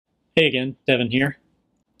Hey again, Devin here.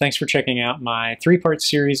 Thanks for checking out my three-part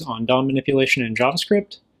series on DOM manipulation in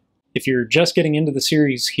JavaScript. If you're just getting into the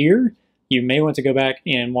series here, you may want to go back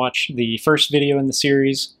and watch the first video in the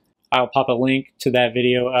series. I'll pop a link to that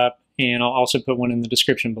video up, and I'll also put one in the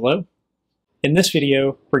description below. In this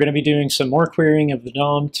video, we're going to be doing some more querying of the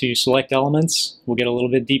DOM to select elements. We'll get a little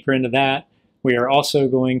bit deeper into that. We are also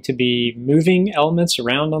going to be moving elements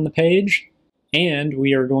around on the page, and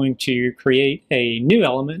we are going to create a new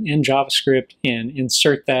element in JavaScript and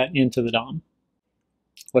insert that into the DOM.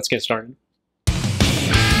 Let's get started.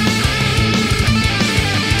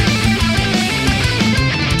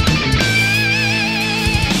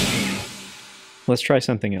 Let's try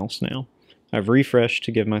something else now. I've refreshed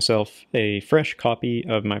to give myself a fresh copy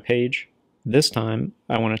of my page. This time,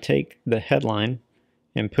 I want to take the headline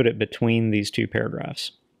and put it between these two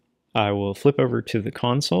paragraphs. I will flip over to the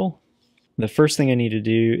console. The first thing I need to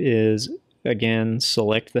do is, again,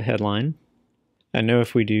 select the headline. I know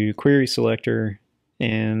if we do query selector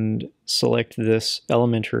and select this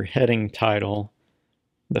Elementor heading title,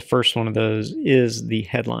 the first one of those is the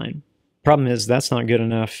headline. Problem is that's not good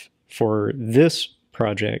enough for this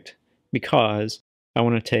project because I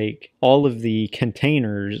want to take all of the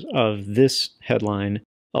containers of this headline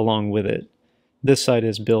along with it. This site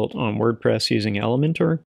is built on WordPress using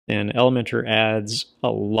Elementor, and Elementor adds a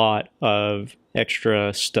lot of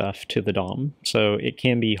extra stuff to the DOM, so it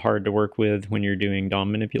can be hard to work with when you're doing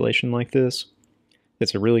DOM manipulation like this.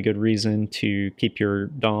 It's a really good reason to keep your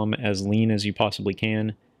DOM as lean as you possibly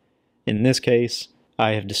can. In this case, I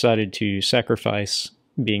have decided to sacrifice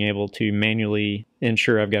being able to manually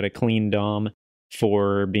ensure I've got a clean DOM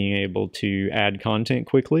for being able to add content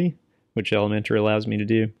quickly, which Elementor allows me to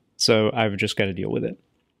do. So I've just got to deal with it.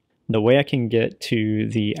 The way I can get to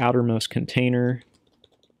the outermost container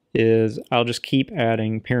is I'll just keep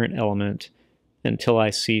adding parent element until I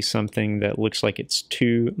see something that looks like it's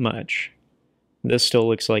too much. This still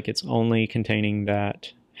looks like it's only containing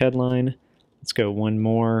that headline. Let's go one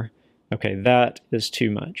more. Okay, that is too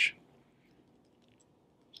much.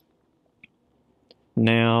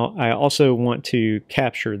 Now, I also want to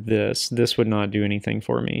capture this. This would not do anything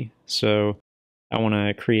for me. So I want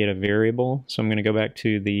to create a variable. So I'm going to go back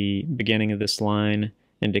to the beginning of this line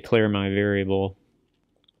and declare my variable.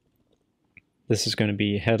 This is going to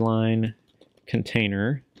be headline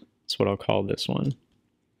container. That's what I'll call this one.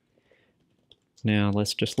 Now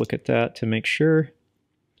let's just look at that to make sure.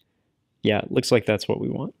 Yeah, it looks like that's what we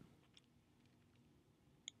want.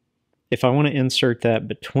 If I want to insert that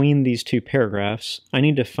between these two paragraphs, I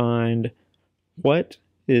need to find what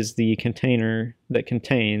is the container that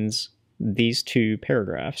contains these two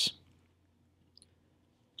paragraphs.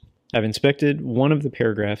 I've inspected one of the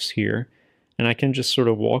paragraphs here, and I can just sort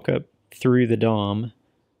of walk up through the DOM,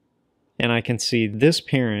 and I can see this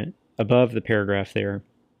parent above the paragraph there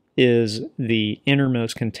is the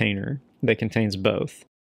innermost container that contains both.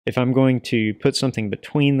 If I'm going to put something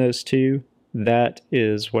between those two, that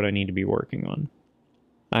is what I need to be working on.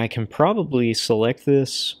 I can probably select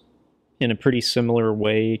this in a pretty similar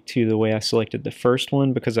way to the way I selected the first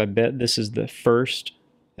one, because I bet this is the first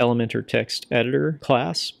Elementor text editor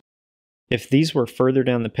class. If these were further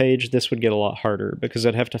down the page, this would get a lot harder because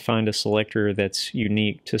I'd have to find a selector that's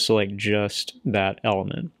unique to select just that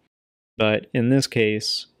element. But in this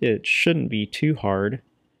case, it shouldn't be too hard.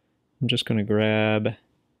 I'm going to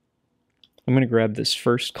grab this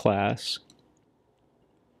first class,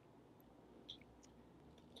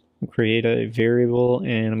 create a variable,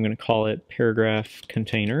 and I'm going to call it paragraph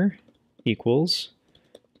container equals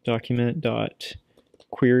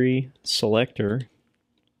document.query selector.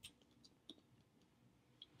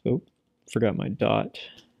 Oh, forgot my dot.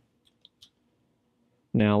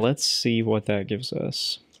 Now let's see what that gives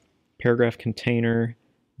us. Paragraph container,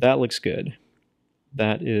 that looks good.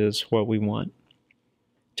 That is what we want.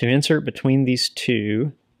 To insert between these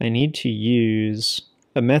two, I need to use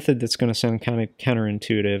a method that's going to sound kind of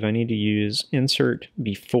counterintuitive. I need to use insert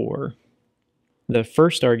before. The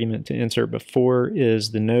first argument to insert before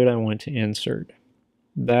is the node I want to insert.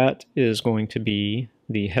 That is going to be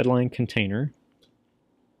the headline container.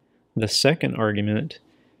 The second argument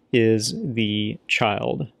is the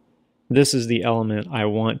child. This is the element I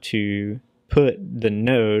want to put the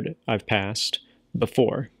node I've passed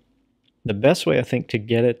before. The best way I think to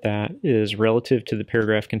get at that is relative to the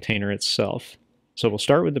paragraph container itself. So we'll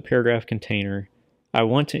start with the paragraph container. I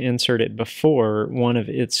want to insert it before one of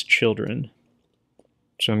its children.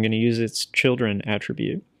 So I'm going to use its children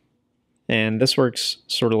attribute. And this works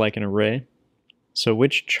sort of like an array. So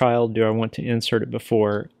which child do I want to insert it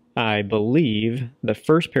before? I believe the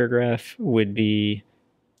first paragraph would be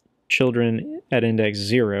children at index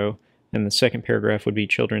 0, and the second paragraph would be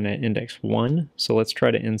children at index 1. So let's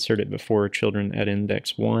try to insert it before children at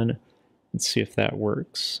index 1. Let's see if that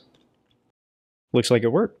works. Looks like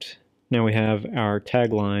it worked. Now we have our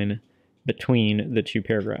tagline between the two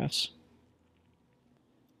paragraphs.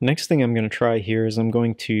 Next thing I'm going to try here is I'm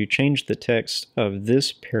going to change the text of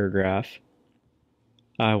this paragraph.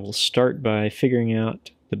 I will start by figuring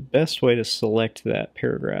out the best way to select that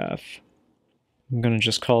paragraph. I'm going to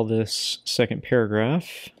just call this second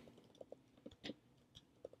paragraph.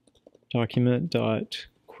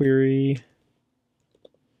 Document.query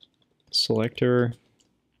selector.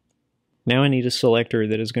 Now I need a selector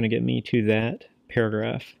that is going to get me to that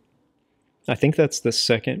paragraph. I think that's the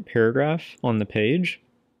second paragraph on the page.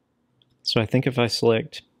 So I think if I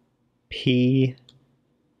select p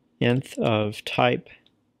nth of type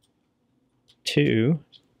 2,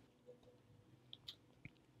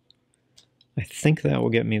 I think that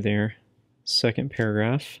will get me there. Second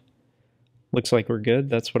paragraph. Looks like we're good.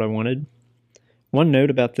 That's what I wanted. One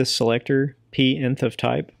note about this selector, p nth of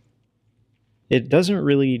type. It doesn't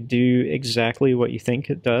really do exactly what you think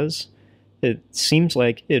it does. It seems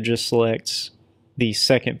like it just selects the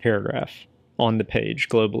second paragraph on the page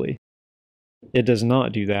globally. It does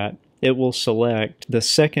not do that. It will select the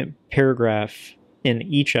second paragraph in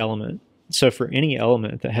each element. So for any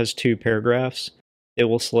element that has 2 paragraphs, it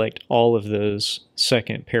will select all of those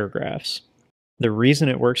second paragraphs. The reason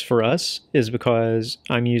it works for us is because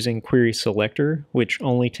I'm using query selector, which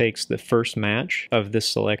only takes the first match of this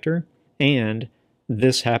selector, and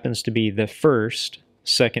this happens to be the first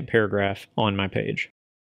second paragraph on my page.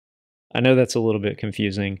 I know that's a little bit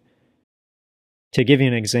confusing. To give you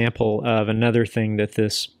an example of another thing that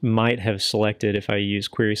this might have selected if I use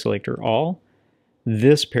query selector all,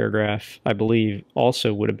 this paragraph, I believe,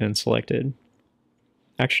 also would have been selected.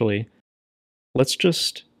 Actually, let's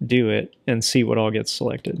just do it and see what all gets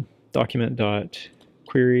selected.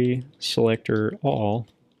 Document.query selector all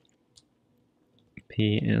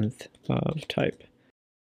p nth of type.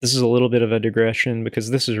 This is a little bit of a digression because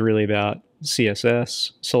this is really about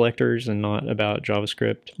CSS selectors and not about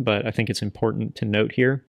JavaScript, but I think it's important to note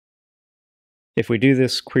here. If we do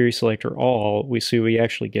this query selector all, we see we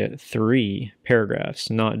actually get 3 paragraphs,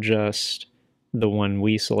 not just the one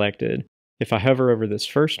we selected. If I hover over this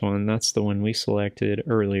first one, that's the one we selected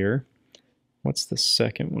earlier. What's the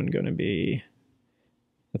second one going to be?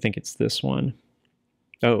 I think it's this one.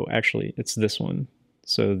 Oh, actually, it's this one.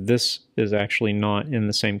 So this is actually not in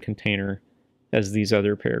the same container as these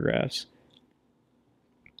other paragraphs.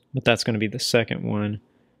 But that's going to be the second one.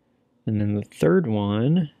 And then the third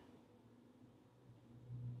one,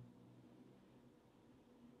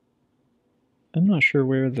 I'm not sure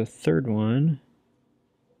where the third one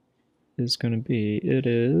is going to be. It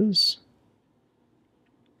is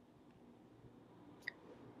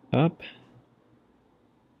up.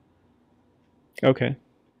 Okay,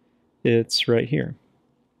 it's right here.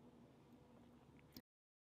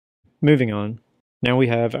 Moving on. Now we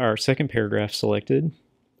have our second paragraph selected.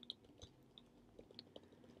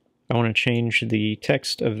 I want to change the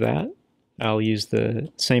text of that. I'll use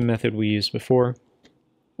the same method we used before.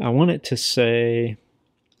 I want it to say,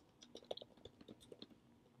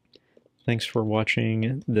 "Thanks for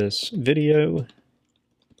watching this video.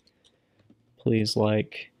 Please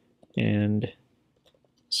like and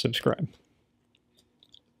subscribe."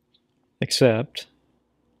 Except,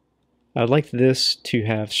 I'd like this to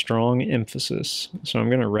have strong emphasis, so I'm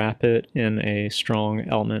going to wrap it in a strong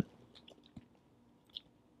element.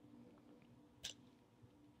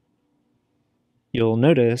 You'll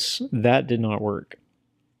notice that did not work.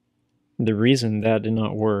 The reason that did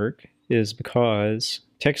not work is because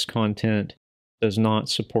text content does not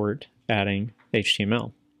support adding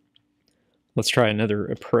HTML. Let's try another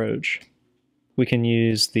approach. We can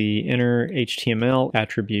use the inner HTML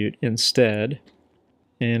attribute instead.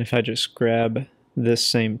 And if I just grab this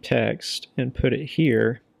same text and put it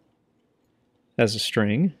here as a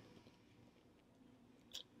string,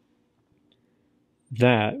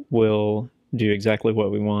 that will do exactly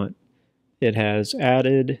what we want. It has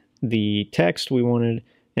added the text we wanted,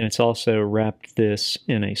 and it's also wrapped this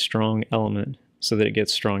in a strong element so that it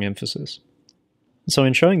gets strong emphasis. So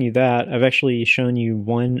in showing you that, I've actually shown you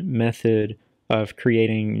one method of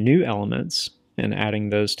creating new elements and adding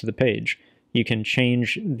those to the page. You can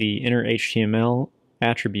change the inner HTML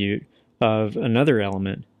attribute of another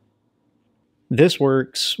element. This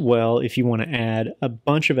works well if you want to add a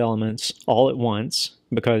bunch of elements all at once,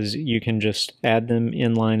 because you can just add them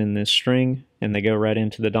inline in this string and they go right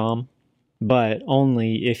into the DOM, but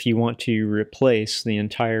only if you want to replace the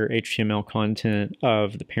entire HTML content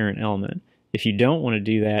of the parent element. If you don't want to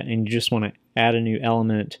do that and you just want to add a new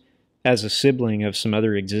element as a sibling of some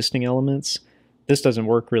other existing elements, this doesn't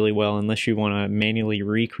work really well unless you want to manually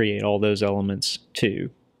recreate all those elements too.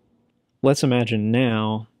 Let's imagine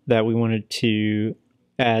now that we wanted to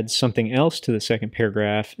add something else to the second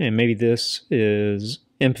paragraph, and maybe this is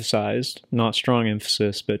emphasized, not strong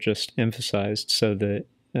emphasis, but just emphasized, so that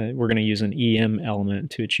we're going to use an EM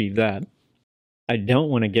element to achieve that. I don't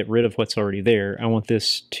want to get rid of what's already there. I want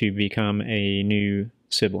this to become a new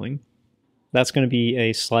sibling. That's going to be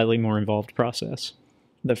a slightly more involved process.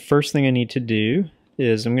 The first thing I need to do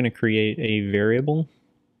is I'm going to create a variable.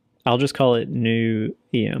 I'll just call it new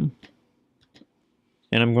EM.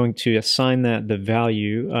 And I'm going to assign that the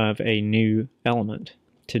value of a new element.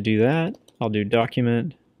 To do that, I'll do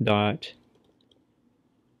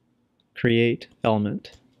document.createElement.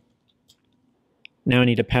 Now I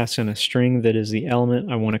need to pass in a string that is the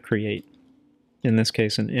element I want to create. In this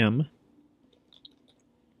case, an M.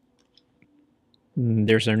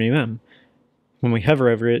 There's our new M. When we hover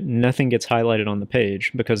over it, nothing gets highlighted on the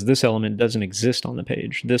page because this element doesn't exist on the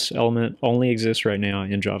page. This element only exists right now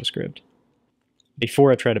in JavaScript.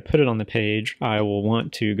 Before I try to put it on the page, I will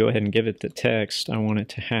want to go ahead and give it the text I want it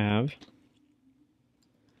to have.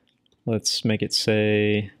 Let's make it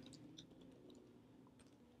say,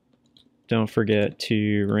 don't forget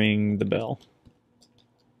to ring the bell.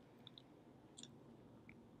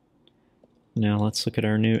 Now let's look at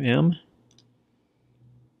our new M.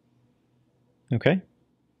 Okay,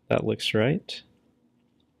 that looks right.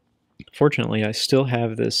 Fortunately, I still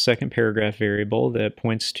have this second paragraph variable that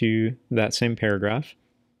points to that same paragraph.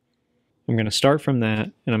 I'm going to start from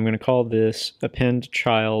that, and I'm going to call this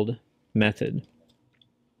Appendchild method.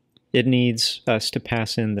 It needs us to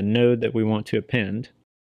pass in the node that we want to append.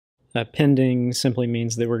 Appending simply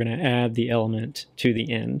means that we're going to add the element to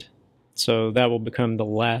the end. So that will become the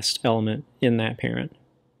last element in that parent.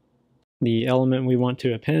 The element we want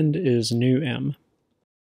to append is new M.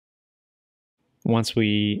 Once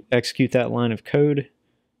we execute that line of code,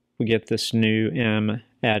 we get this new M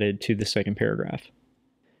added to the second paragraph.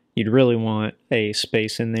 You'd really want a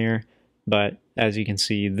space in there, but as you can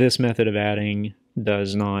see, this method of adding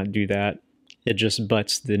does not do that. It just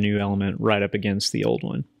butts the new element right up against the old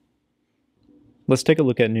one. Let's take a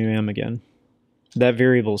look at new M again. That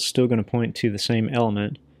variable is still going to point to the same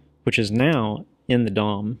element, which is now in the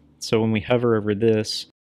DOM. So when we hover over this,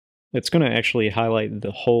 it's going to actually highlight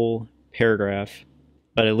the whole paragraph,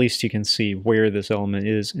 but at least you can see where this element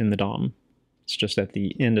is in the DOM. It's just at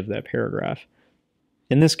the end of that paragraph.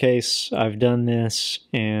 In this case, I've done this,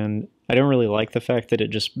 and I don't really like the fact that it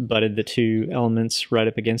just butted the two elements right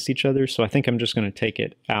up against each other, so I think I'm just going to take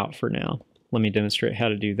it out for now. Let me demonstrate how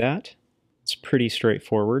to do that. It's pretty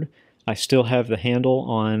straightforward. I still have the handle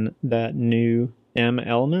on that new M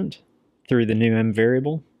element through the new M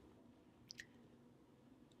variable.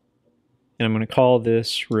 And I'm going to call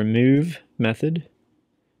this remove method,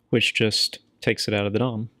 which just takes it out of the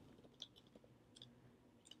DOM.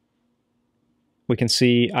 We can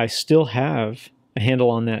see I still have a handle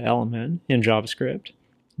on that element in JavaScript,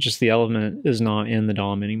 just the element is not in the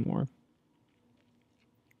DOM anymore.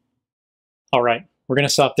 All right, we're going to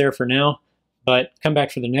stop there for now, but come back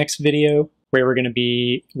for the next video where we're going to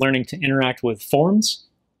be learning to interact with forms.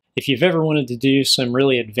 If you've ever wanted to do some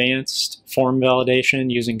really advanced form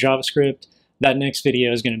validation using JavaScript, that next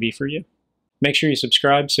video is going to be for you. Make sure you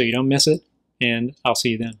subscribe so you don't miss it, and I'll see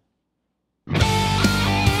you then.